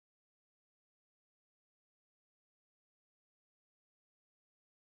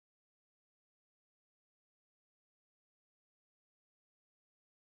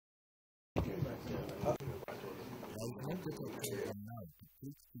Abubakar called on now to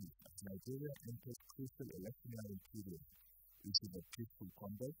take peace as Nigeria enters crucial electionary period, issued a peaceful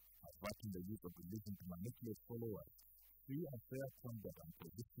conduct, adverting the use of religion to manipulate followers, free and fair conduct and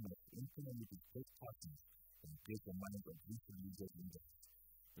position of internally displaced persons to engage the minds of these religious leaders.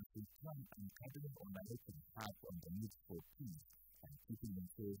 The Sultan and Cardinal Onaiyekan have on the need for peace and keeping in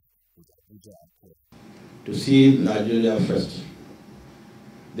faith with Abuja Accord. To see Nigeria first.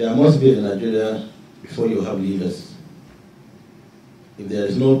 There must be a Nigeria before you have leaders. If there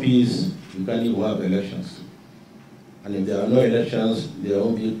is no peace, you can't even have elections. And if there are no elections, there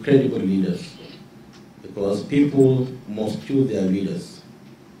won't be credible leaders. Because people must choose their leaders.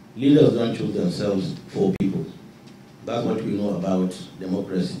 Leaders don't choose themselves for people. That's what we know about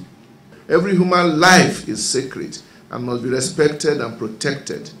democracy. Every human life is sacred and must be respected and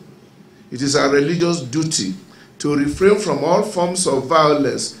protected. It is our religious duty to refrain from all forms of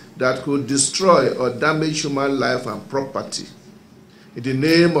violence that could destroy or damage human life and property. In the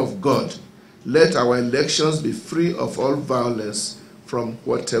name of God, let our elections be free of all violence from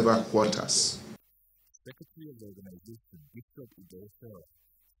whatever quarters. Secretary of the organization, Bishop says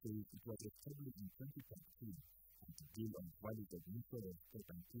it was established in 2013 to deal on values of mutual respect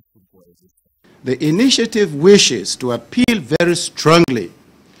and peaceful coexistence. The initiative wishes to appeal very strongly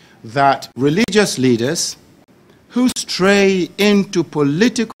that religious leaders who stray into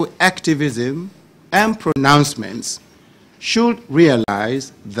political activism and pronouncements should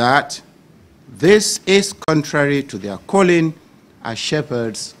realize that this is contrary to their calling as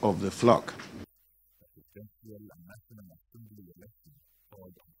shepherds of the flock.